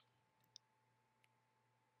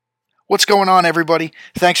What's going on, everybody?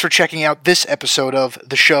 Thanks for checking out this episode of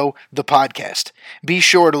The Show, the Podcast. Be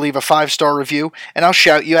sure to leave a 5-star review, and I'll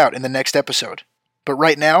shout you out in the next episode. But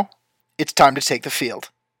right now, it's time to take the field.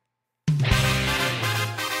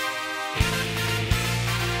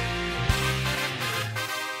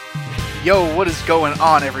 Yo, what is going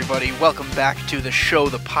on, everybody? Welcome back to The Show,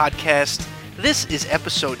 the Podcast. This is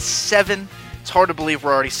episode 7. It's hard to believe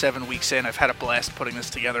we're already 7 weeks in. I've had a blast putting this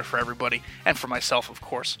together for everybody, and for myself, of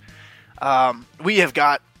course. We have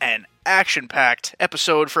got an action-packed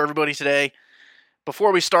episode for everybody today.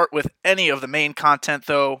 Before we start with any of the main content,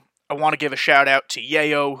 though, I want to give a shout-out to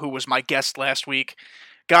Yayo, who was my guest last week.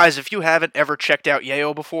 Guys, if you haven't ever checked out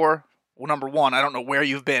Yayo before, well, number one, I don't know where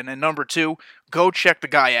you've been, and number two, go check the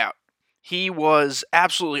guy out. He was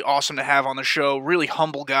absolutely awesome to have on the show. Really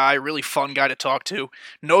humble guy, really fun guy to talk to.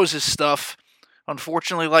 Knows his stuff.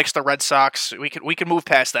 Unfortunately, likes the Red Sox. We can move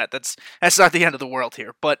past that. That's not the end of the world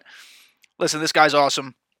here. But listen, this guy's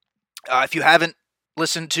awesome. If you haven't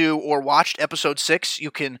listened to or watched episode 6, you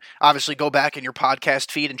can obviously go back in your podcast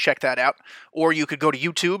feed and check that out. Or you could go to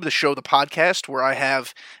YouTube, The Show, the Podcast, where I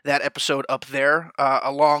have that episode up there,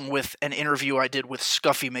 along with an interview I did with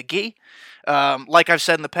Scuffy McGee. Like I've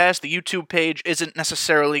said in the past, the YouTube page isn't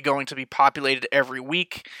necessarily going to be populated every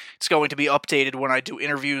week. It's going to be updated when I do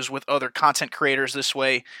interviews with other content creators. This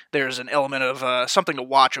way, there's an element of something to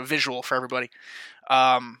watch, a visual for everybody.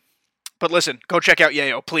 But listen, go check out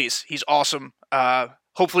Yayo, please. He's awesome.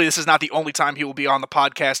 Hopefully this is not the only time he will be on the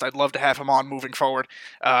podcast. I'd love to have him on moving forward.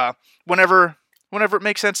 Whenever it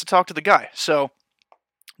makes sense to talk to the guy. So,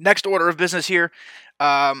 next order of business here.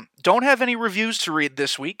 Don't have any reviews to read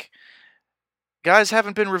this week. Guys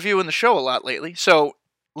haven't been reviewing the show a lot lately, so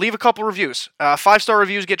leave a couple reviews. 5-star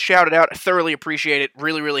reviews get shouted out. I thoroughly appreciate it.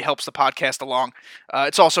 Really, really helps the podcast along.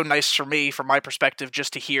 It's also nice for me, from my perspective,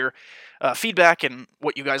 just to hear feedback and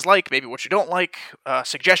what you guys like, maybe what you don't like,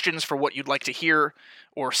 suggestions for what you'd like to hear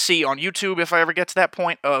or see on YouTube if I ever get to that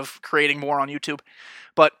point of creating more on YouTube.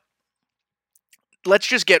 But let's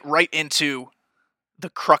just get right into the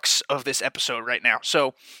crux of this episode right now.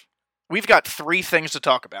 So we've got 3 things to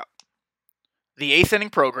talk about. The 8th inning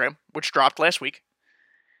program, which dropped last week.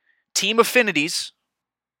 Team Affinities.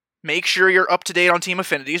 Make sure you're up to date on Team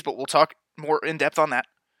Affinities, but we'll talk more in depth on that.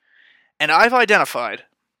 And I've identified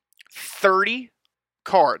 30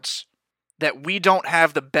 cards that we don't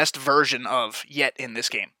have the best version of yet in this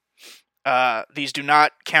game. These do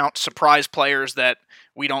not count surprise players that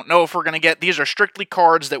we don't know if we're going to get. These are strictly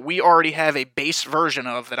cards that we already have a base version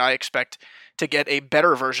of that I expect to get a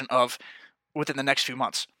better version of within the next few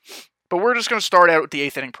months. But we're just going to start out with the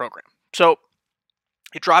 8th inning program. So,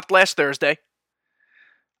 it dropped last Thursday.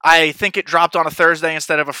 I think it dropped on a Thursday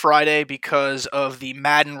instead of a Friday because of the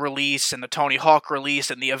Madden release and the Tony Hawk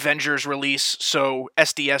release and the Avengers release, so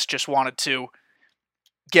SDS just wanted to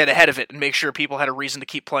get ahead of it and make sure people had a reason to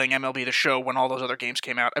keep playing MLB The Show when all those other games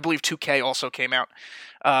came out. I believe 2K also came out.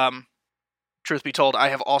 Truth be told, I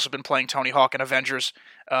have also been playing Tony Hawk and Avengers.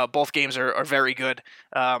 Both games are very good.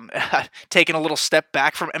 Taking a little step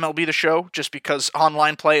back from MLB The Show just because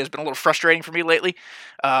online play has been a little frustrating for me lately.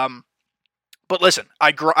 But listen,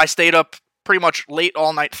 I stayed up pretty much late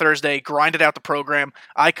all night Thursday, grinded out the program.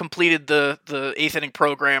 I completed the 8th inning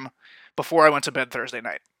program before I went to bed Thursday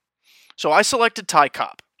night. So I selected Ty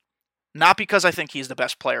Cobb. Not because I think he's the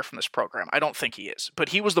best player from this program. I don't think he is. But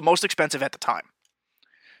he was the most expensive at the time.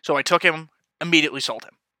 So I took him, immediately sold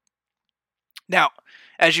him. Now,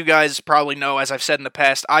 as you guys probably know, as I've said in the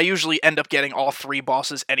past, I usually end up getting all 3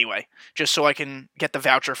 bosses anyway, just so I can get the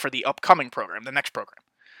voucher for the upcoming program, the next program.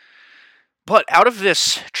 But out of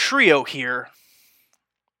this trio here,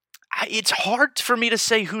 it's hard for me to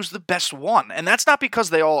say who's the best one, and that's not because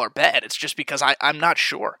they all are bad, it's just because I'm not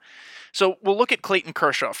sure. So we'll look at Clayton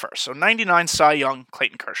Kershaw first. So 99 Cy Young,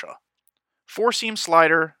 Clayton Kershaw. 4-seam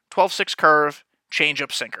slider, 12-6 curve,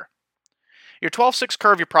 changeup sinker. Your 12-6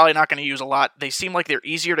 curve you're probably not going to use a lot. They seem like they're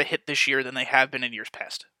easier to hit this year than they have been in years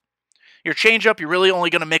past. Your changeup you're really only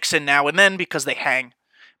going to mix in now and then because they hang.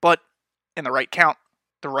 But in the right count,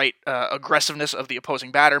 the right aggressiveness of the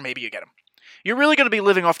opposing batter, maybe you get him. You're really going to be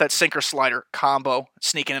living off that sinker-slider combo,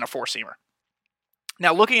 sneaking in a 4-seamer.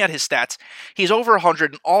 Now, looking at his stats, he's over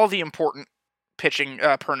 100 in all the important pitching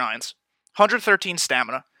per nines. 113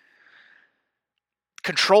 stamina.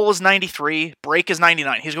 Control is 93, break is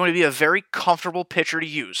 99. He's going to be a very comfortable pitcher to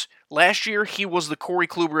use. Last year, he was the Corey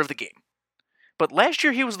Kluber of the game. But last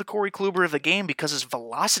year, he was the Corey Kluber of the game because his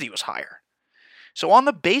velocity was higher. So on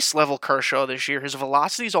the base level Kershaw this year, his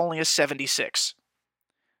velocity is only a 76.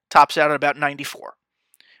 Tops out at about 94.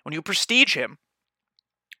 When you prestige him,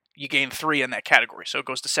 You gain 3 in that category. So it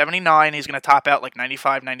goes to 79. He's going to top out like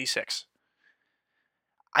 95, 96.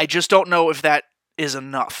 I just don't know if that is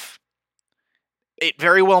enough. It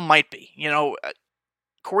very well might be.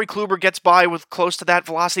 Corey Kluber gets by with close to that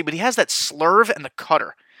velocity, but he has that slurve and the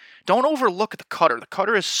cutter. Don't overlook the cutter. The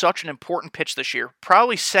cutter is such an important pitch this year,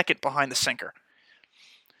 probably second behind the sinker.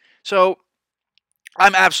 So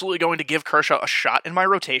I'm absolutely going to give Kershaw a shot in my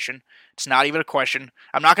rotation. It's not even a question.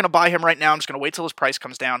 I'm not going to buy him right now. I'm just going to wait till his price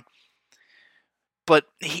comes down. But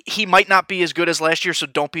he might not be as good as last year, so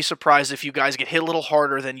don't be surprised if you guys get hit a little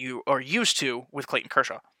harder than you are used to with Clayton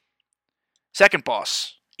Kershaw. Second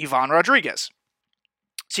boss, Ivan Rodriguez.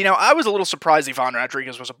 See, now I was a little surprised Ivan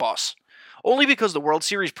Rodriguez was a boss, only because the World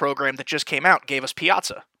Series program that just came out gave us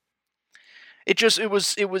Piazza. It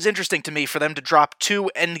was interesting to me for them to drop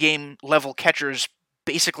 2 endgame level catchers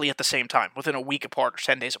basically at the same time, within a week apart or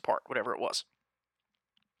 10 days apart, whatever it was.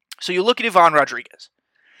 So you look at Ivan Rodriguez.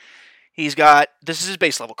 He's got, this is his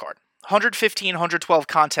base level card, 115, 112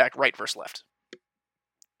 contact right versus left.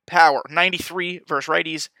 Power, 93 versus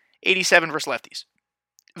righties, 87 versus lefties.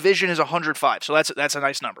 Vision is 105, so that's a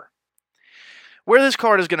nice number. Where this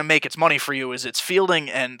card is going to make its money for you is its fielding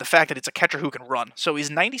and the fact that it's a catcher who can run. So he's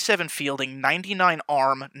 97 fielding, 99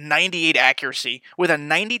 arm, 98 accuracy, with a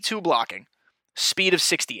 92 blocking, speed of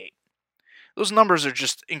 68. Those numbers are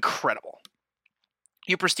just incredible.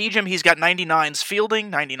 You prestige him, he's got 99s fielding,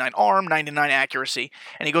 99 arm, 99 accuracy,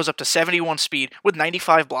 and he goes up to 71 speed with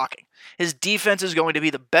 95 blocking. His defense is going to be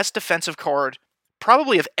the best defensive card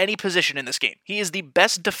probably of any position in this game. He is the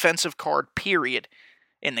best defensive card, period,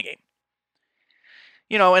 in the game.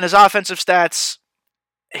 And his offensive stats,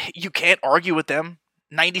 you can't argue with them.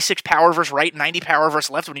 96 power versus right, 90 power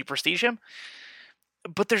versus left when you prestige him.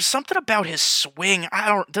 But there's something about his swing.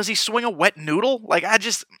 Does he swing a wet noodle?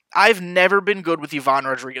 I've never been good with Ivan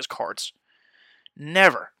Rodriguez cards.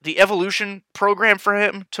 Never. The evolution program for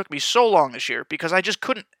him took me so long this year because I just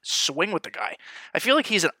couldn't swing with the guy. I feel like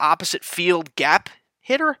he's an opposite field gap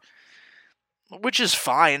hitter, which is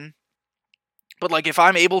fine. But if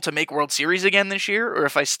I'm able to make World Series again this year, or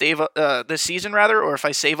if I this season rather, or if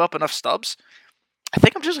I save up enough stubs, I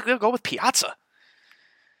think I'm just gonna go with Piazza.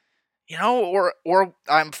 Or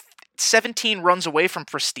I'm 17 runs away from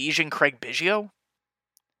prestiging Craig Biggio.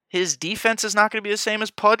 His defense is not going to be the same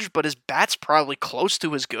as Pudge, but his bat's probably close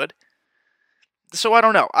to as good. So I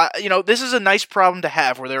don't know. This is a nice problem to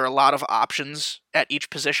have where there are a lot of options at each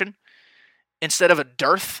position instead of a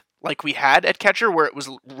dearth like we had at catcher where it was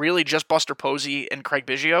really just Buster Posey and Craig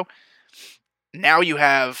Biggio. Now you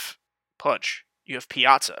have Pudge. You have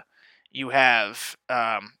Piazza. You have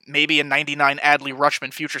maybe a 99 Adley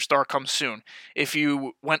Rutschman future star comes soon. If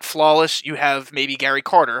you went flawless, you have maybe Gary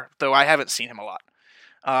Carter, though I haven't seen him a lot.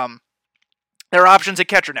 There are options at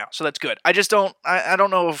catcher now, so that's good. I just don't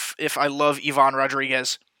know if I love Ivan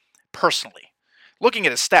Rodriguez personally. Looking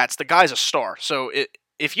at his stats, the guy's a star. So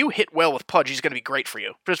if you hit well with Pudge, he's going to be great for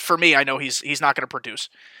you. Just for me, I know he's not going to produce.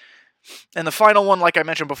 And the final one, like I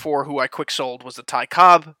mentioned before, who I quick sold was the Ty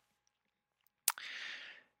Cobb.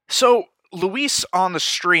 So Luis on the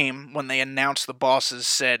stream, when they announced the bosses,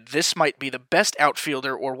 said this might be the best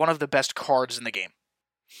outfielder or one of the best cards in the game.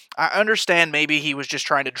 I understand maybe he was just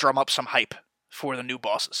trying to drum up some hype for the new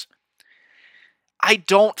bosses. I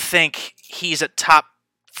don't think he's a top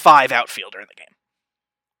 5 outfielder in the game.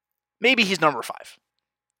 Maybe he's number 5.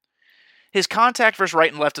 His contact versus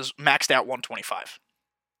right and left is maxed out 125.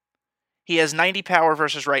 He has 90 power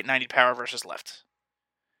versus right, 90 power versus left.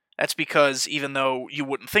 That's because even though you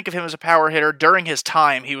wouldn't think of him as a power hitter, during his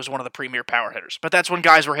time, he was one of the premier power hitters. But that's when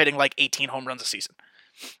guys were hitting 18 home runs a season.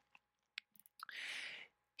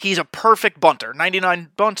 He's a perfect bunter.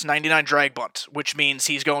 99 bunts, 99 drag bunt, which means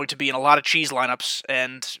he's going to be in a lot of cheese lineups,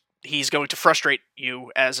 and he's going to frustrate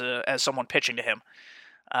you as someone pitching to him.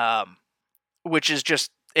 Which is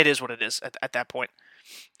just, it is what it is at that point.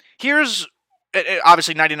 Here's,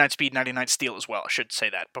 obviously 99 speed, 99 steal as well. I should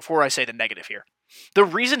say that before I say the negative here. The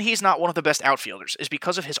reason he's not one of the best outfielders is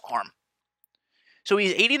because of his arm. So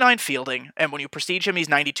he's 89 fielding, and when you prestige him, he's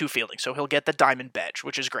 92 fielding, so he'll get the diamond badge,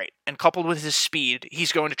 which is great. And coupled with his speed,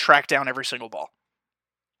 he's going to track down every single ball.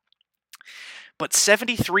 But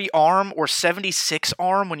 73 arm or 76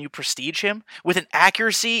 arm when you prestige him, with an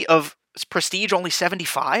accuracy of prestige only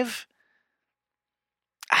 75?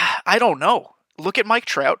 I don't know. Look at Mike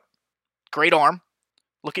Trout, great arm.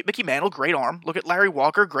 Look at Mickey Mantle, great arm. Look at Larry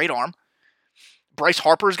Walker, great arm. Bryce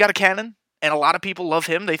Harper's got a cannon, and a lot of people love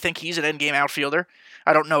him. They think he's an endgame outfielder.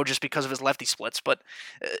 I don't know just because of his lefty splits, but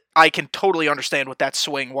I can totally understand with that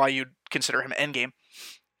swing why you'd consider him endgame.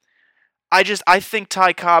 I think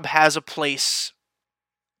Ty Cobb has a place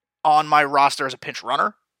on my roster as a pinch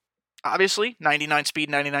runner. obviously, 99 speed,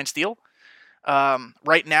 99 steal.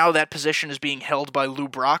 Right now, that position is being held by Lou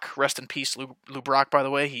Brock. Rest in peace, Lou Brock, by the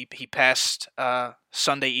way. He passed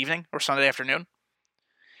Sunday evening or Sunday afternoon.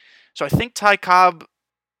 So I think Ty Cobb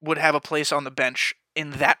would have a place on the bench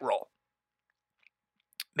in that role.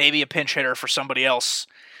 Maybe a pinch hitter for somebody else.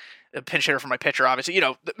 A pinch hitter for my pitcher, obviously.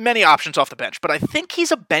 Many options off the bench. But I think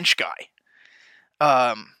he's a bench guy.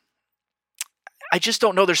 I just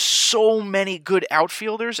don't know. There's so many good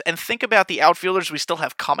outfielders. And think about the outfielders we still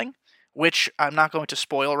have coming, which I'm not going to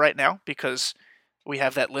spoil right now because we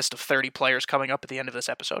have that list of 30 players coming up at the end of this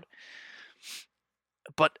episode.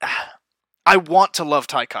 But I want to love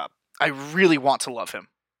Ty Cobb. I really want to love him.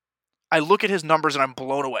 I look at his numbers and I'm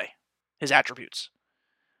blown away. His attributes.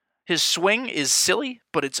 His swing is silly,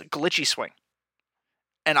 but it's a glitchy swing.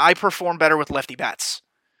 And I perform better with lefty bats.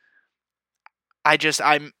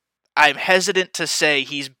 I'm hesitant to say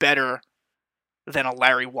he's better than a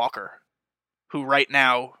Larry Walker, who right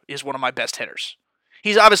now is one of my best hitters.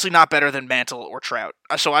 He's obviously not better than Mantle or Trout,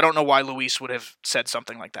 so I don't know why Luis would have said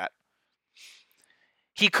something like that.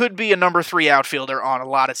 He could be a number 3 outfielder on a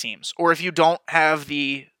lot of teams. Or if you don't have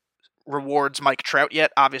the rewards Mike Trout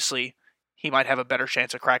yet, obviously he might have a better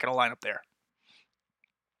chance of cracking a lineup there.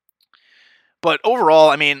 But overall,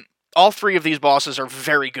 I mean, all 3 of these bosses are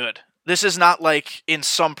very good. This is not like in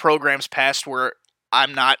some programs past where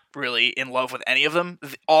I'm not really in love with any of them.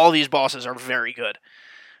 All these bosses are very good.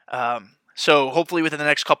 So hopefully within the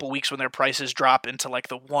next couple weeks when their prices drop into like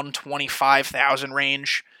the 125,000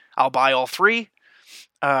 range, I'll buy all 3.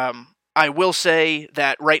 I will say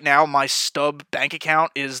that right now my stub bank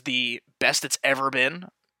account is the best it's ever been.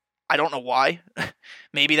 I don't know why.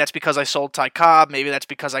 Maybe that's because I sold Ty Cobb. Maybe that's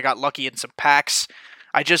because I got lucky in some packs.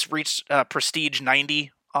 I just reached Prestige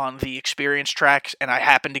 90 on the experience track, and I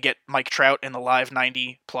happened to get Mike Trout in the live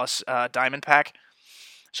 90 plus diamond pack.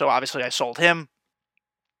 So obviously I sold him.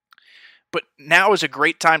 But now is a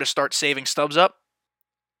great time to start saving stubs up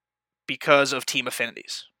because of Team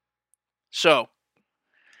Affinities. So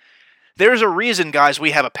there's a reason, guys,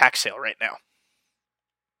 we have a pack sale right now.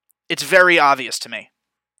 It's very obvious to me.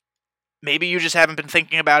 Maybe you just haven't been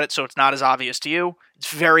thinking about it, so it's not as obvious to you.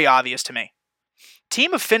 It's very obvious to me.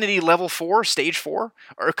 Team Affinity Level 4, Stage 4,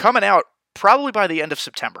 are coming out probably by the end of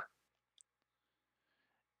September.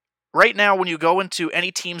 Right now, when you go into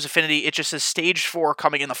any team's Affinity, it just says Stage 4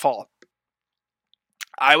 coming in the fall.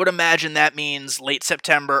 I would imagine that means late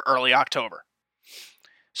September, early October.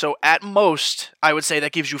 So at most, I would say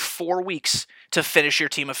that gives you 4 weeks to finish your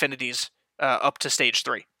Team Affinities up to Stage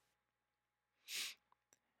 3.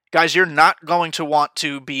 Guys, you're not going to want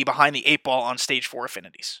to be behind the 8 ball on Stage 4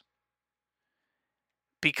 Affinities.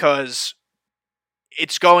 Because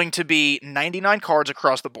it's going to be 99 cards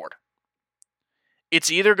across the board.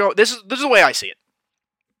 It's either this is the way I see it.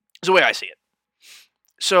 This is the way I see it.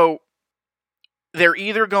 So they're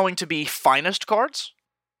either going to be finest cards,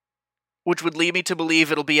 which would lead me to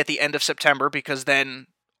believe it'll be at the end of September because then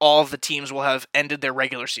all of the teams will have ended their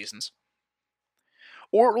regular seasons.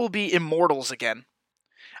 Or it will be Immortals again.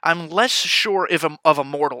 I'm less sure of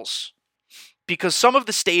Immortals because some of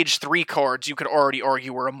the Stage 3 cards you could already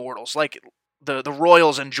argue were Immortals, like the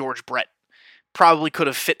Royals and George Brett probably could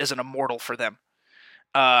have fit as an Immortal for them.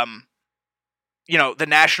 The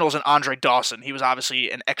Nationals and Andre Dawson, he was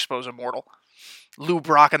obviously an Expos Immortal. Lou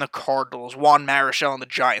Brock and the Cardinals, Juan Marichal and the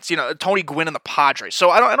Giants, Tony Gwynn and the Padres. So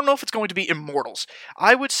I don't know if it's going to be Immortals.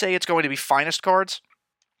 I would say it's going to be finest cards,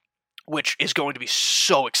 which is going to be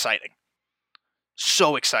so exciting.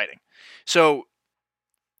 So exciting. So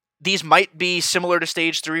these might be similar to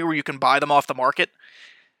Stage 3 where you can buy them off the market.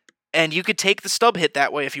 And you could take the stub hit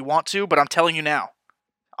that way if you want to, but I'm telling you now,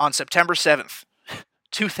 on September 7th,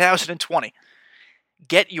 2020,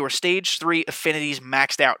 get your Stage 3 Affinities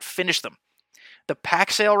maxed out. Finish them. The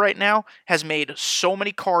pack sale right now has made so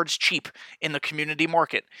many cards cheap in the community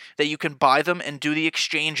market that you can buy them and do the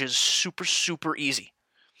exchanges super, super easy.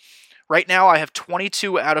 Right now, I have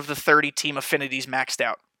 22 out of the 30 Team Affinities maxed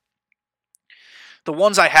out. The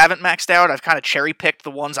ones I haven't maxed out, I've kind of cherry-picked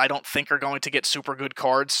the ones I don't think are going to get super good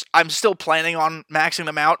cards. I'm still planning on maxing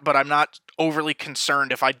them out, but I'm not overly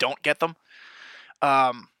concerned if I don't get them.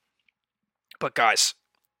 But guys,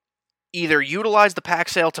 either utilize the pack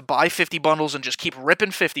sale to buy 50 bundles and just keep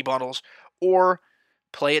ripping 50 bundles, or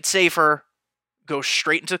play it safer, go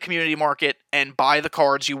straight into the community market, and buy the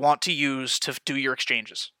cards you want to use to do your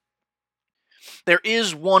exchanges. There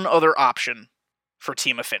is one other option for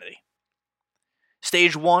Team Affinity.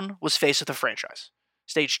 Stage 1 was Face of the Franchise.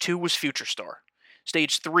 Stage 2 was Future Star.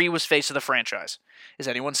 Stage 3 was Face of the Franchise. Is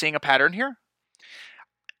anyone seeing a pattern here?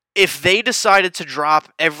 If they decided to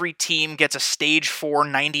drop every team gets a stage 4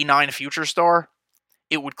 99 future star,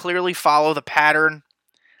 it would clearly follow the pattern.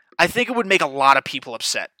 I think it would make a lot of people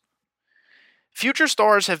upset. Future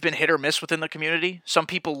stars have been hit or miss within the community. Some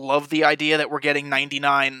people love the idea that we're getting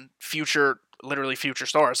 99 literally future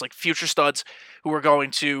stars, like future studs who are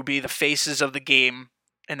going to be the faces of the game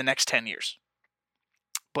in the next 10 years.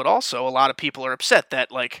 But also, a lot of people are upset that,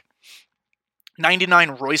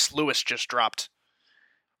 99 Royce Lewis just dropped.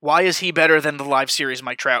 Why is he better than the live series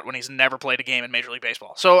Mike Trout when he's never played a game in Major League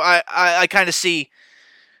Baseball? So I kind of see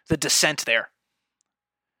the dissent there.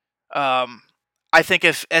 I think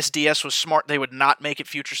if SDS was smart, they would not make it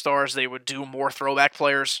future stars. They would do more throwback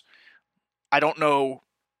players. I don't know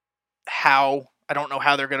how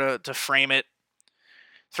they're going to frame it.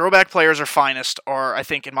 Throwback players or finest are, I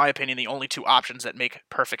think, in my opinion, the only two options that make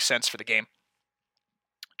perfect sense for the game.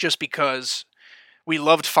 Just because we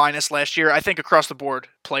loved finest last year. I think across the board,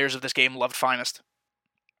 players of this game loved finest.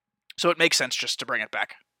 So it makes sense just to bring it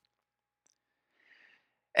back.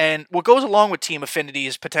 And what goes along with Team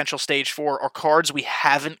Affinity's potential Stage 4 are cards we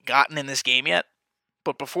haven't gotten in this game yet.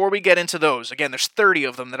 But before we get into those, again, there's 30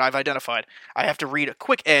 of them that I've identified. I have to read a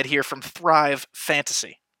quick ad here from Thrive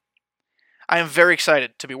Fantasy. I am very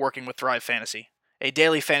excited to be working with Thrive Fantasy, a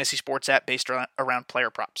daily fantasy sports app based around player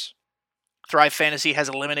props. Thrive Fantasy has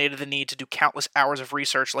eliminated the need to do countless hours of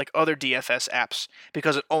research like other DFS apps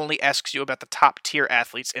because it only asks you about the top tier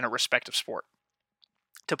athletes in a respective sport.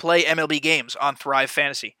 To play MLB games on Thrive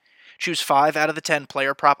Fantasy, choose 5 out of the 10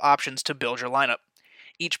 player prop options to build your lineup.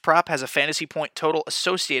 Each prop has a fantasy point total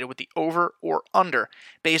associated with the over or under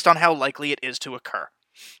based on how likely it is to occur.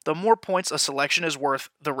 The more points a selection is worth,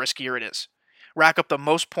 the riskier it is. Rack up the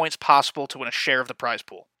most points possible to win a share of the prize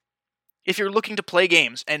pool. If you're looking to play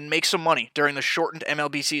games and make some money during the shortened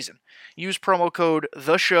MLB season, use promo code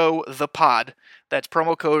THESHOWTHEPOD, that's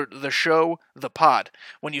promo code THESHOWTHEPOD,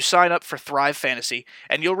 when you sign up for Thrive Fantasy,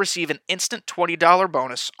 and you'll receive an instant $20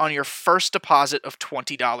 bonus on your first deposit of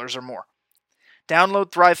 $20 or more.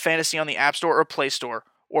 Download Thrive Fantasy on the App Store or Play Store,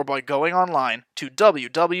 or by going online to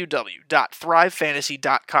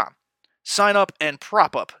www.thrivefantasy.com. Sign up and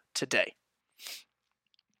prop up today.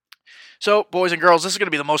 So, boys and girls, this is going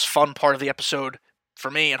to be the most fun part of the episode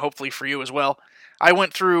for me and hopefully for you as well. I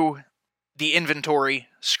went through the inventory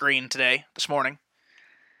screen this morning,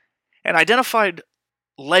 and identified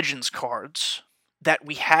Legends cards that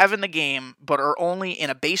we have in the game but are only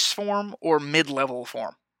in a base form or mid-level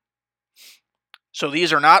form. So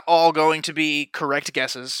these are not all going to be correct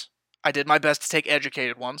guesses. I did my best to take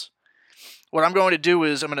educated ones. What I'm going to do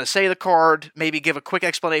is I'm going to say the card, maybe give a quick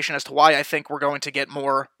explanation as to why I think we're going to get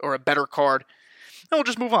more or a better card, and we'll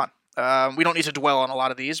just move on. We don't need to dwell on a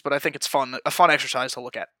lot of these, but I think it's a fun exercise to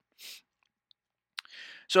look at.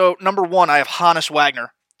 So, number 1, I have Hannes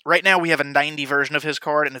Wagner. Right now we have a 90 version of his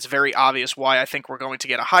card, and it's very obvious why I think we're going to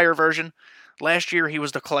get a higher version. Last year he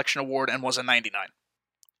was the Collection Award and was a 99.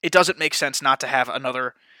 It doesn't make sense not to have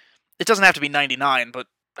another, it doesn't have to be 99, but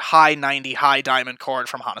high 90, high diamond card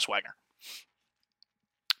from Hannes Wagner.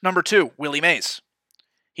 Number 2, Willie Mays.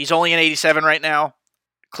 He's only an 87 right now.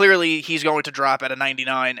 Clearly, he's going to drop at a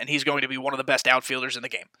 99, and he's going to be one of the best outfielders in the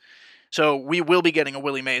game. So we will be getting a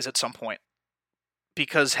Willie Mays at some point,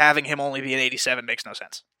 because having him only be an 87 makes no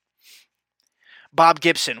sense. Bob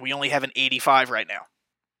Gibson, we only have an 85 right now.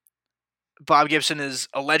 Bob Gibson is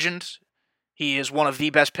a legend. He is one of the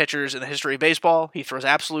best pitchers in the history of baseball. He throws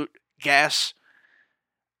absolute gas,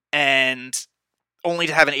 and only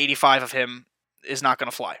to have an 85 of him is not going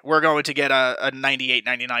to fly. We're going to get a 98,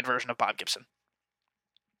 99 version of Bob Gibson.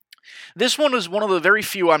 This one is one of the very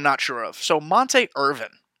few I'm not sure of. So Monte Irvin,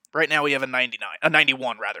 right now we have a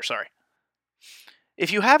 91 rather, sorry.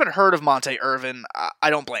 If you haven't heard of Monte Irvin, I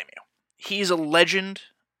don't blame you. He's a legend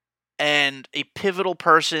and a pivotal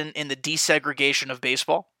person in the desegregation of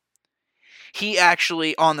baseball. He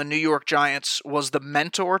actually, on the New York Giants, was the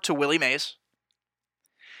mentor to Willie Mays.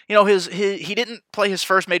 You know, he didn't play his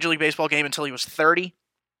first Major League Baseball game until he was 30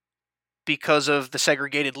 because of the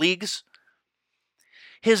segregated leagues.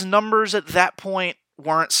 His numbers at that point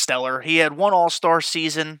weren't stellar. He had one All-Star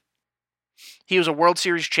season. He was a World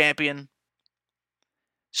Series champion.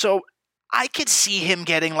 So I could see him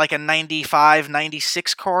getting like a 95,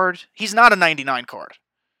 96 card. He's not a 99 card.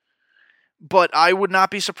 But I would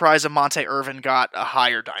not be surprised if Monte Irvin got a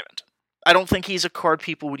higher diamond. I don't think he's a card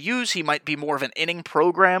people would use. He might be more of an inning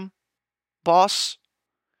program boss,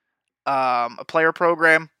 a player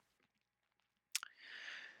program.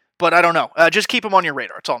 But I don't know. Just keep him on your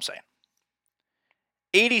radar. That's all I'm saying.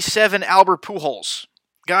 87 Albert Pujols.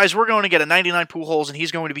 Guys, we're going to get a 99 Pujols, and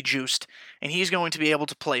he's going to be juiced, and he's going to be able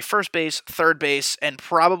to play first base, third base, and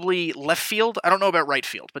probably left field. I don't know about right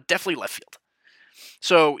field, but definitely left field.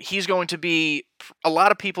 So he's going to be a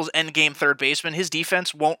lot of people's endgame third baseman. His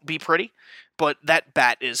defense won't be pretty, but that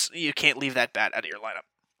bat you can't leave that bat out of your lineup.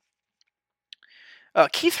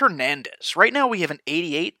 Keith Hernandez. Right now we have an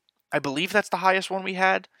 88. I believe that's the highest one we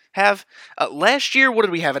have. Last year, what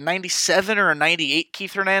did we have? A 97 or a 98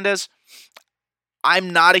 Keith Hernandez?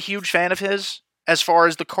 I'm not a huge fan of his as far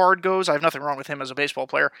as the card goes. I have nothing wrong with him as a baseball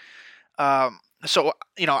player. So,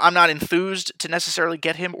 I'm not enthused to necessarily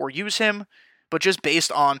get him or use him, but just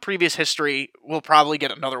based on previous history, we'll probably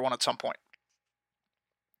get another one at some point.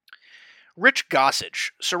 Rich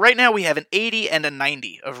Gossage. So right now we have an 80 and a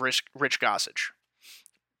 90 of Rich Gossage.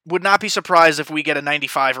 Would not be surprised if we get a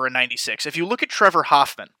 95 or a 96. If you look at Trevor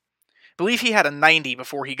Hoffman, I believe he had a 90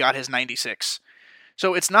 before he got his 96.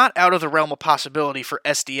 So it's not out of the realm of possibility for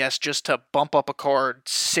SDS just to bump up a card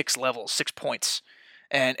 6 levels, 6 points,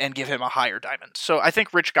 and give him a higher diamond. So I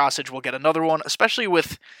think Rich Gossage will get another one, especially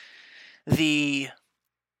with the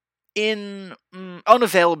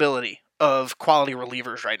unavailability of quality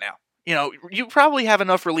relievers right now. You probably have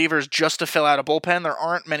enough relievers just to fill out a bullpen. There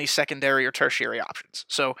aren't many secondary or tertiary options.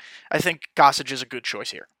 So I think Gossage is a good choice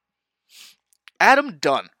here. Adam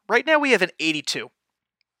Dunn. Right now we have an 82.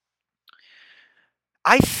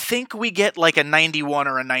 I think we get like a 91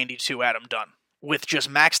 or a 92 Adam Dunn with just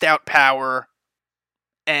maxed out power,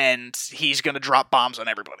 and he's going to drop bombs on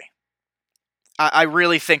everybody. I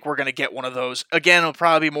really think we're going to get one of those. Again, it'll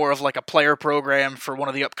probably be more of like a player program for one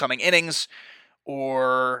of the upcoming innings,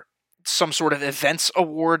 or some sort of events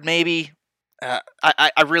award, maybe.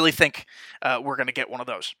 I really think we're going to get one of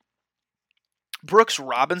those. Brooks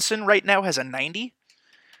Robinson right now has a 90.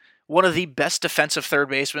 One of the best defensive third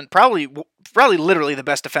basemen, probably literally the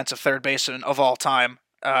best defensive third baseman of all time,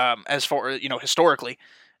 as far historically.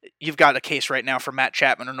 You've got a case right now for Matt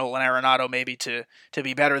Chapman or Nolan Arenado maybe to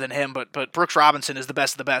be better than him, but Brooks Robinson is the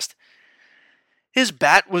best of the best. His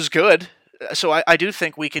bat was good, so I do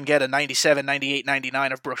think we can get a 97, 98,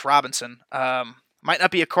 99 of Brooks Robinson. Might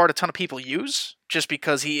not be a card a ton of people use, just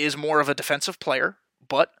because he is more of a defensive player,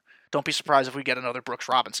 but don't be surprised if we get another Brooks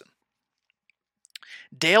Robinson.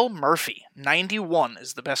 Dale Murphy, 91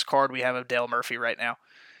 is the best card we have of Dale Murphy right now.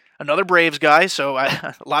 Another Braves guy, so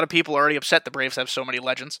a lot of people are already upset the Braves have so many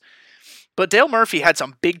legends. But Dale Murphy had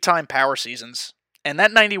some big-time power seasons, and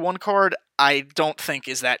that 91 card I don't think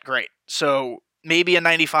is that great. So maybe a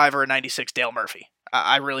 95 or a 96 Dale Murphy.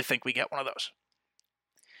 I really think we get one of those.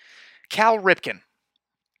 Cal Ripken.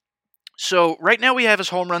 So right now we have his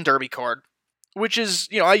Home Run Derby card, which is,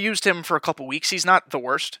 I used him for a couple weeks. He's not the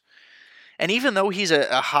worst. And even though he's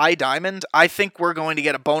a high diamond, I think we're going to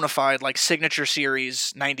get a bona fide Signature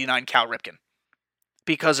Series 99 Cal Ripken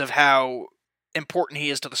because of how important he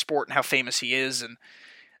is to the sport and how famous he is. And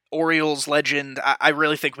Orioles legend, I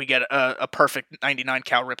really think we get a perfect 99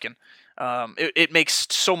 Cal Ripken. It makes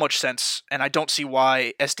so much sense, and I don't see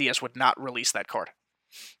why SDS would not release that card.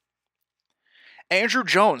 Andrew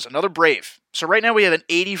Jones, another Brave. So right now we have an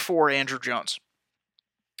 84 Andrew Jones.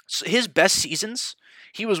 So his best seasons,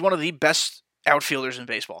 he was one of the best outfielders in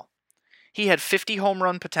baseball. He had 50 home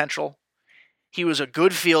run potential. He was a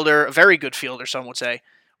good fielder, a very good fielder, some would say,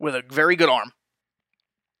 with a very good arm.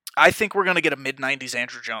 I think we're going to get a mid-90s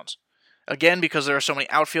Andrew Jones. Again, because there are so many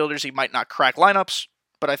outfielders, he might not crack lineups,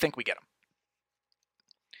 but I think we get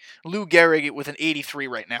him. Lou Gehrig with an 83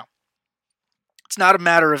 right now. It's not a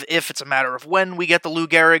matter of if, it's a matter of when we get the Lou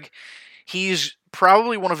Gehrig. He's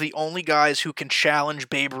probably one of the only guys who can challenge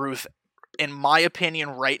Babe Ruth, in my opinion,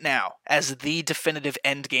 right now, as the definitive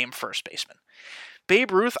endgame first baseman.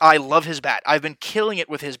 Babe Ruth, I love his bat. I've been killing it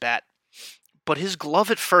with his bat. But his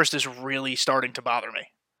glove at first is really starting to bother me.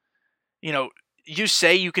 You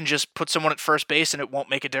say you can just put someone at first base and it won't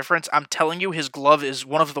make a difference. I'm telling you, his glove is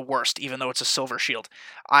one of the worst, even though it's a silver shield.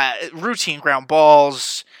 Routine ground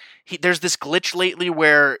balls. There's this glitch lately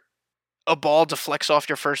where a ball deflects off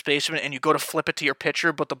your first baseman and you go to flip it to your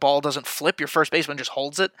pitcher, but the ball doesn't flip. Your first baseman just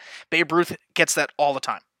holds it. Babe Ruth gets that all the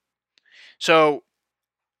time. So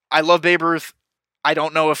I love Babe Ruth. I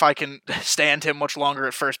don't know if I can stand him much longer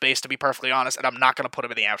at first base, to be perfectly honest, and I'm not going to put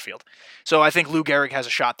him in the outfield. So I think Lou Gehrig has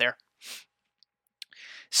a shot there.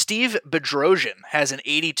 Steve Bedrosian has an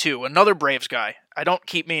 82, another Braves guy. I don't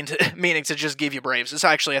keep meaning to just give you Braves. This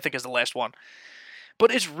actually, I think, is the last one.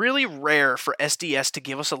 But it's really rare for SDS to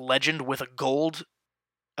give us a legend with a gold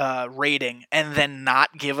rating and then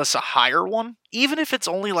not give us a higher one, even if it's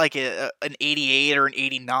only like an 88 or an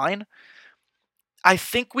 89. I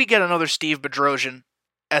think we get another Steve Bedrosian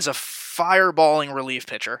as a fireballing relief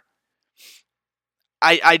pitcher.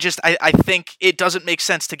 I think it doesn't make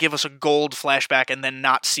sense to give us a gold flashback and then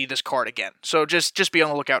not see this card again. So just be on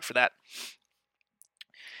the lookout for that.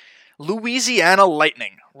 Louisiana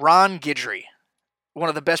Lightning, Ron Guidry. One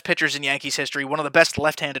of the best pitchers in Yankees history, one of the best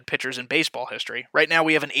left-handed pitchers in baseball history. Right now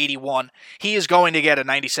we have an 81. He is going to get a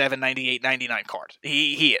 97, 98, 99 card.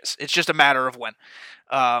 He is. It's just a matter of when.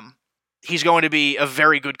 He's going to be a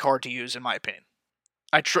very good card to use, in my opinion.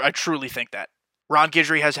 I truly think that. Ron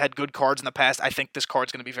Guidry has had good cards in the past. I think this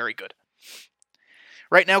card's going to be very good.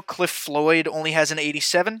 Right now, Cliff Floyd only has an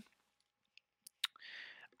 87.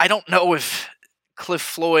 I don't know if Cliff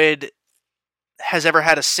Floyd has ever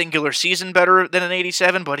had a singular season better than an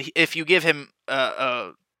 87, but if you give him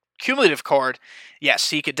a cumulative card, yes,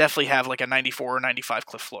 he could definitely have like a 94 or 95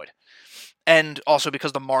 Cliff Floyd. And also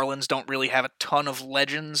because the Marlins don't really have a ton of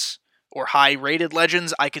legends or high-rated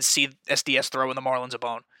legends, I could see SDS throwing the Marlins a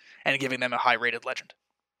bone and giving them a high-rated legend.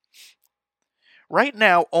 Right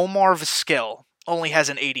now, Omar Vizquel only has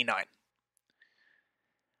an 89.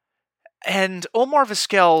 And Omar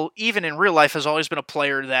Vizquel, even in real life, has always been a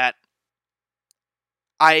player that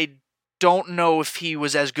I don't know if he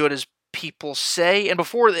was as good as people say. And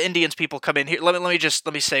before the Indians people come in here, let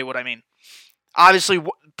me say what I mean. Obviously,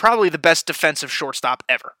 probably the best defensive shortstop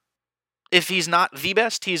ever. If he's not the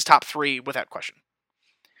best, he's top 3 without question.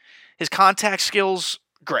 His contact skills,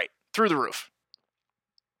 great, through the roof.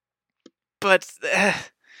 But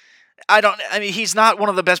he's not one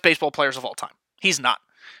of the best baseball players of all time. He's not.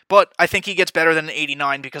 But I think he gets better than an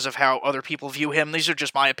 89 because of how other people view him. These are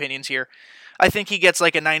just my opinions here. I think he gets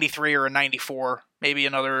like a 93 or a 94, maybe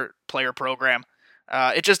another player program.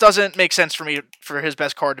 It just doesn't make sense for me for his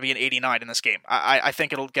best card to be an 89 in this game. I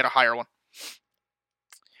think it'll get a higher one.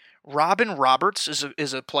 Robin Roberts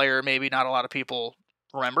is a player maybe not a lot of people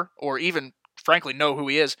remember or even, frankly, know who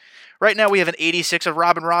he is. Right now we have an 86 of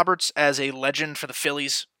Robin Roberts as a legend for the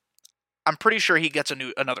Phillies. I'm pretty sure he gets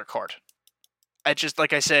another card. I just,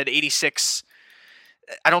 like I said, 86,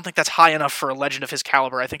 I don't think that's high enough for a legend of his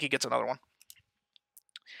caliber. I think he gets another one.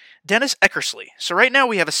 Dennis Eckersley. So right now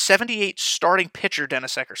we have a 78 starting pitcher,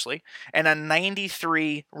 Dennis Eckersley, and a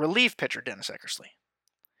 93 relief pitcher, Dennis Eckersley.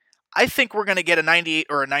 I think we're going to get a 98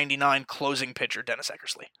 or a 99 closing pitcher, Dennis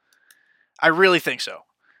Eckersley. I really think so.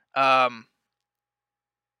 Ivan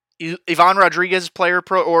Rodriguez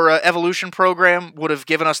Evolution program would have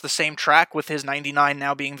given us the same track with his 99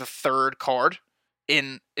 now being the third card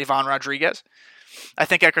in Ivan Rodriguez. I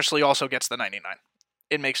think Eckersley also gets the 99.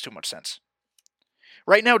 It makes too much sense.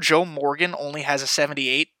 Right now, Joe Morgan only has a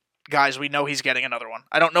 78. Guys, we know he's getting another one.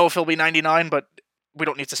 I don't know if he'll be 99, but we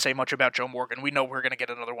don't need to say much about Joe Morgan. We know we're going to get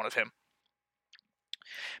another one of him.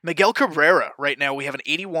 Miguel Cabrera, right now, we have an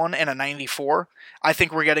 81 and a 94. I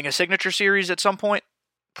think we're getting a signature series at some point.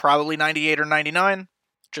 Probably 98 or 99.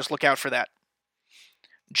 Just look out for that.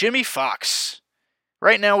 Jimmy Fox.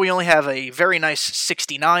 Right now, we only have a very nice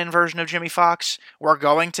 69 version of Jimmy Fox. We're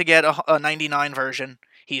going to get a 99 version.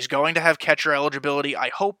 He's going to have catcher eligibility, I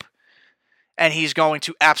hope, and he's going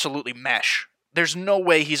to absolutely mesh. There's no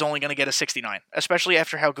way he's only going to get a 69, especially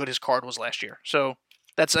after how good his card was last year. So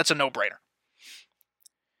that's a no-brainer.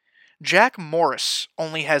 Jack Morris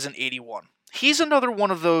only has an 81. He's another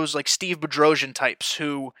one of those like Steve Bedrosian types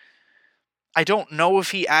who I don't know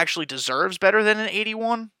if he actually deserves better than an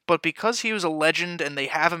 81, but because he was a legend and they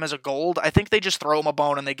have him as a gold, I think they just throw him a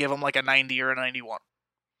bone and they give him like a 90 or a 91.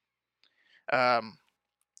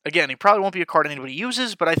 Again, he probably won't be a card anybody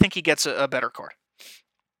uses, but I think he gets a better card.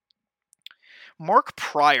 Mark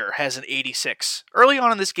Pryor has an 86. Early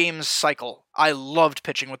on in this game's cycle, I loved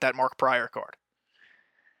pitching with that Mark Pryor card.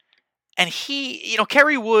 And he,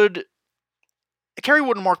 Kerry Wood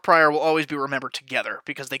and Mark Pryor will always be remembered together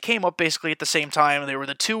because they came up basically at the same time. They were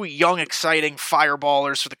the two young, exciting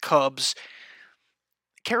fireballers for the Cubs.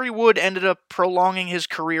 Kerry Wood ended up prolonging his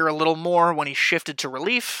career a little more when he shifted to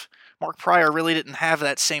relief. Mark Pryor really didn't have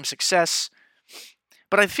that same success.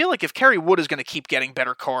 But I feel like if Kerry Wood is going to keep getting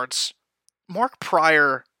better cards, Mark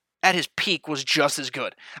Pryor at his peak was just as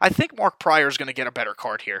good. I think Mark Pryor is going to get a better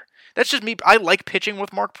card here. That's just me. I like pitching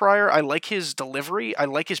with Mark Pryor. I like his delivery. I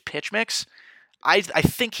like his pitch mix. I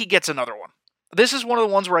think he gets another one. This is one of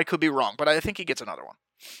the ones where I could be wrong, but I think he gets another one.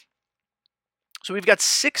 So we've got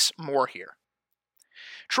 6 more here.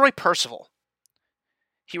 Troy Percival.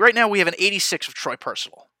 Right now we have an 86 of Troy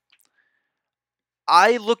Percival.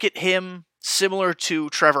 I look at him similar to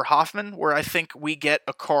Trevor Hoffman, where I think we get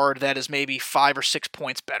a card that is maybe 5 or 6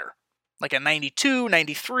 points better. Like a 92,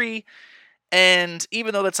 93, and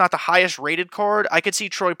even though that's not the highest rated card, I could see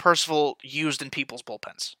Troy Percival used in people's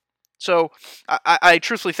bullpens. So I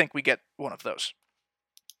truthfully think we get one of those.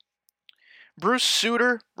 Bruce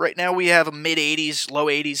Sutter, right now we have a mid-80s, low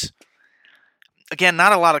 80s. Again,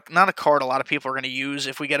 not a card a lot of people are going to use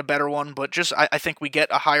if we get a better one, but just I think we get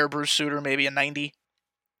a higher Bruce Sutter, maybe a 90.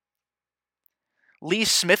 Lee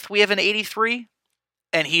Smith, we have an 83,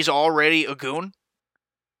 and he's already a goon.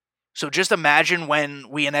 So just imagine when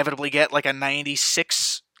we inevitably get like a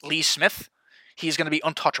 96 Lee Smith, he's going to be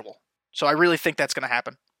untouchable. So I really think that's going to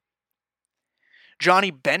happen.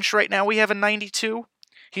 Johnny Bench, right now we have a 92.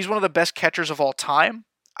 He's one of the best catchers of all time.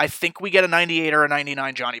 I think we get a 98 or a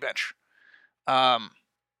 99 Johnny Bench.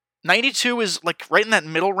 92 is like right in that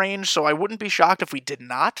middle range, so I wouldn't be shocked if we did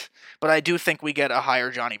not, but I do think we get a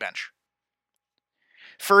higher Johnny Bench.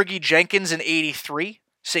 Fergie Jenkins in 83,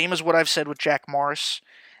 same as what I've said with Jack Morris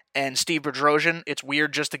and Steve Bedrosian. It's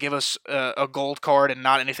weird just to give us a gold card and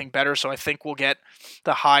not anything better, so I think we'll get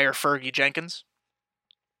the higher Fergie Jenkins.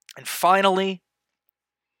 And finally,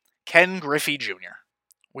 Ken Griffey Jr.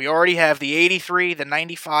 We already have the 83, the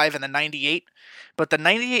 95, and the 98, but the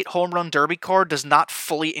 98 Home Run Derby card does not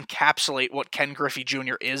fully encapsulate what Ken Griffey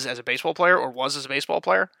Jr. is as a baseball player, or was as a baseball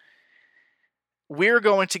player. We're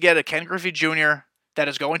going to get a Ken Griffey Jr. that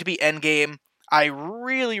is going to be endgame. I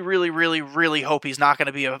really, really, really, really hope he's not going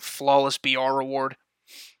to be a flawless BR award.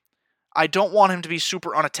 I don't want him to be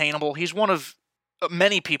super unattainable. He's one of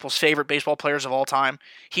many people's favorite baseball players of all time.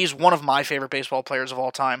 He's one of my favorite baseball players of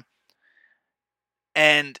all time.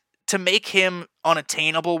 And to make him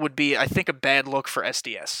unattainable would be, I think, a bad look for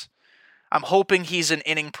SDS. I'm hoping he's an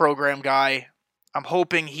inning program guy. I'm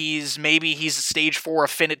hoping he's a stage 4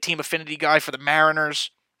 Team Affinity guy for the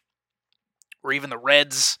Mariners, or even the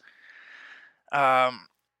Reds.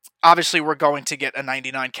 Obviously, we're going to get a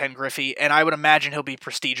 99 Ken Griffey, and I would imagine he'll be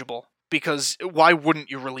prestigeable, because why wouldn't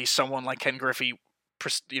you release someone like Ken Griffey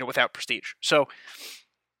without prestige? So,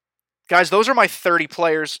 guys, those are my 30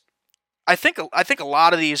 players. I think a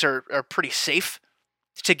lot of these are pretty safe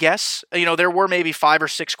to guess. There were maybe 5 or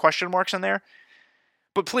 6 question marks in there.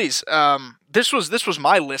 But please, this was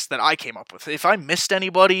my list that I came up with. If I missed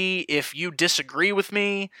anybody, if you disagree with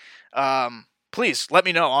me, please let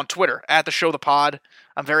me know on Twitter at the show the pod.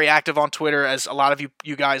 I'm very active on Twitter, as a lot of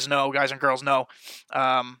you guys know, guys and girls know.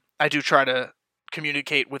 I do try to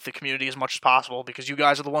communicate with the community as much as possible, because you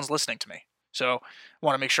guys are the ones listening to me. So I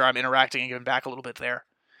want to make sure I'm interacting and giving back a little bit there.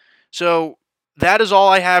 So that is all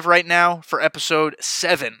I have right now for episode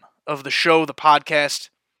 7 of the show, the podcast.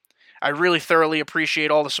 I really thoroughly appreciate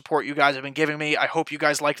all the support you guys have been giving me. I hope you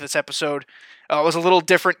guys liked this episode. It was a little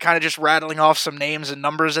different, kind of just rattling off some names and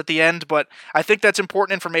numbers at the end, but I think that's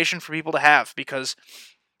important information for people to have, because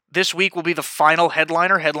this week will be the final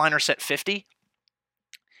headliner set 50.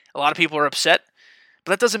 A lot of people are upset,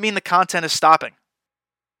 but that doesn't mean the content is stopping.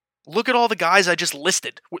 Look at all the guys I just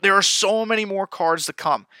listed. There are so many more cards to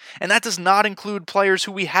come. And that does not include players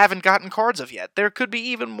who we haven't gotten cards of yet. There could be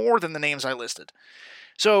even more than the names I listed.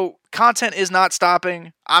 So, content is not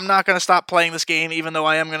stopping. I'm not going to stop playing this game, even though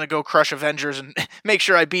I am going to go crush Avengers and make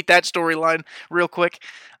sure I beat that storyline real quick.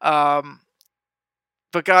 But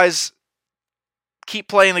guys, keep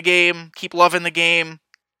playing the game. Keep loving the game.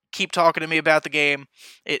 Keep talking to me about the game.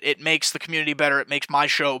 It makes the community better. It makes my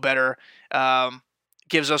show better.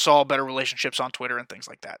 Gives us all better relationships on Twitter and things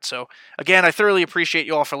like that. So, again, I thoroughly appreciate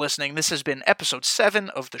you all for listening. This has been episode 7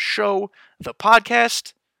 of the show, the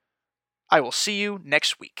podcast. I will see you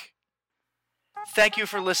next week. Thank you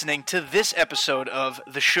for listening to this episode of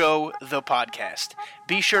the show, the podcast.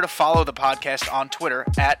 Be sure to follow the podcast on Twitter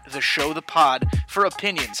at the show, the pod for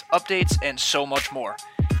opinions, updates, and so much more.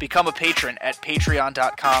 Become a patron at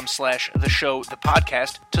patreon.com/the show, the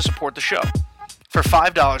podcast to support the show. For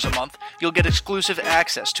 $5 a month, you'll get exclusive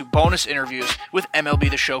access to bonus interviews with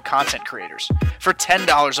MLB The Show content creators. For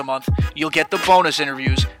 $10 a month, you'll get the bonus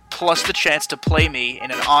interviews plus the chance to play me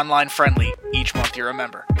in an online friendly each month you're a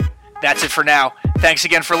member. That's it for now. Thanks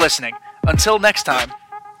again for listening. Until next time,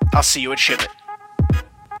 I'll see you at Ship It.